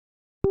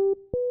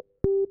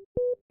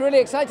Really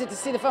excited to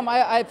see the film.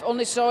 I've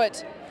only saw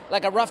it,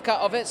 like a rough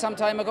cut of it some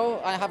time ago.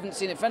 I haven't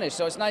seen it finished,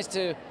 so it's nice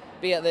to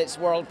be at its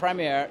world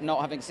premiere not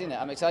having seen it.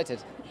 I'm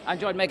excited. I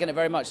enjoyed making it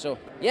very much. So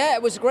yeah,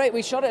 it was great.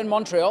 We shot it in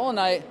Montreal, and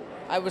I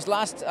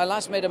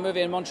last made a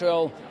movie in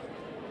Montreal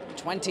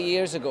 20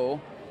 years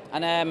ago,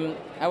 and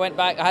I went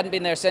back. I hadn't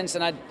been there since,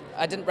 and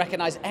I didn't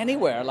recognize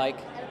anywhere. Like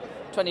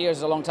 20 years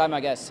is a long time,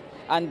 I guess.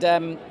 And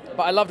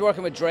but I loved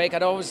working with Drake.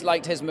 I'd always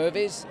liked his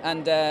movies,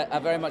 and I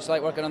very much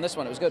liked working on this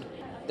one. It was good.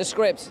 The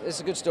script, it's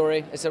a good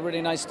story. It's a really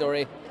nice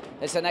story.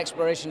 It's an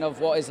exploration of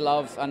what is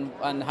love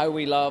and how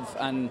we love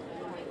and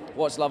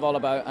what's love all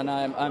about. And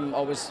I'm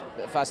always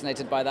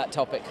fascinated by that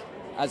topic,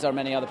 as are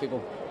many other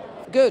people.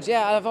 Good,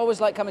 yeah. I've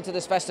always liked coming to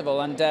this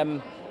festival, and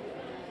I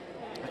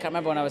can't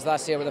remember when I was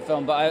last here with the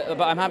film,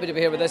 but I'm happy to be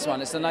here with this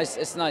one. It's nice.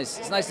 It's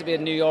nice to be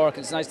in New York.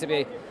 It's nice to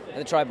be at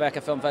the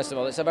Tribeca Film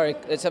Festival. It's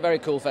a very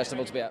cool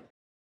festival to be at.